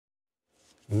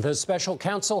The special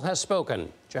counsel has spoken.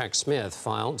 Jack Smith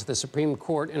filed to the Supreme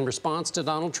Court in response to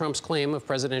Donald Trump's claim of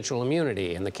presidential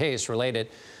immunity in the case related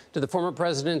to the former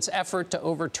president's effort to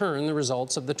overturn the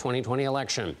results of the 2020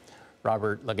 election.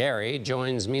 Robert Legare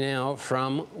joins me now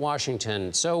from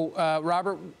Washington. So,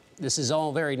 Robert, this is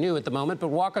all very new at the moment, but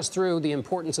walk us through the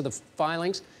importance of the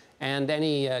filings and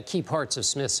any key parts of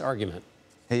Smith's argument.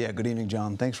 Hey, good evening,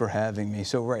 John. Thanks for having me.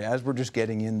 So, as we're just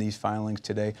getting in these filings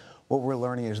today, what we're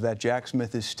learning is that Jack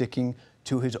Smith is sticking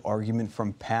to his argument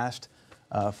from past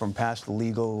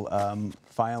legal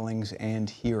filings and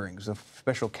hearings. The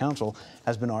special counsel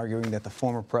has been arguing that the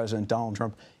former president, Donald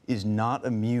Trump, is not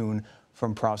immune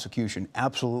from prosecution,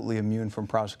 absolutely immune from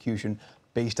prosecution,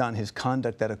 based on his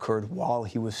conduct that occurred while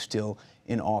he was still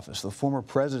in office. The former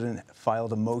president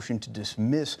filed a motion to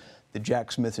dismiss the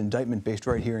Jack Smith indictment based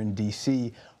right here in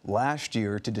D.C. last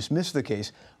year to dismiss the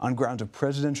case on grounds of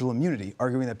presidential immunity,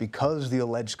 arguing that because the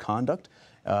alleged conduct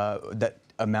that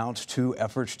amounts to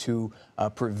efforts to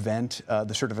prevent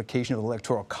the certification of the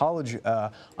Electoral College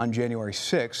on January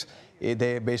 6th,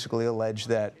 they basically allege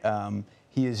that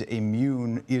he is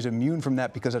immune from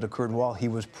that because it occurred while he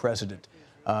was president.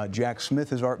 Jack Smith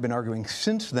has been arguing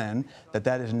since then that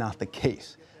that is not the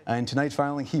case. In tonight's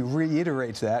filing, he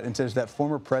reiterates that and says that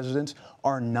former presidents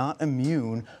are not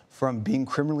immune from being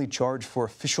criminally charged for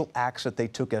official acts that they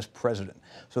took as president.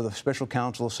 So the special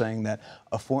counsel is saying that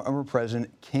a former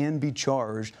president can be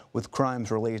charged with crimes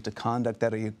related to conduct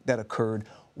that occurred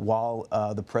while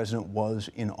the president was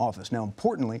in office. Now,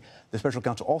 importantly, the special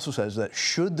counsel also says that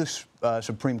should the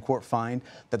Supreme Court find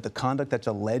that the conduct that's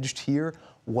alleged here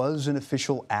was an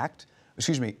official act,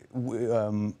 should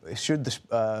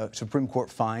the Supreme Court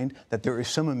find that there is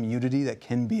some immunity that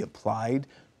can be applied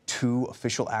to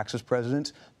official acts as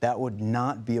presidents, that would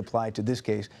not be applied to this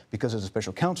case because, as the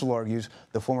special counsel argues,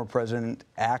 the former president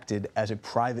acted as a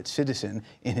private citizen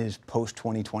in his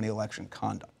post-2020 election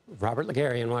conduct. Robert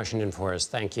Legare in Washington for us.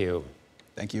 Thank you.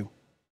 Thank you.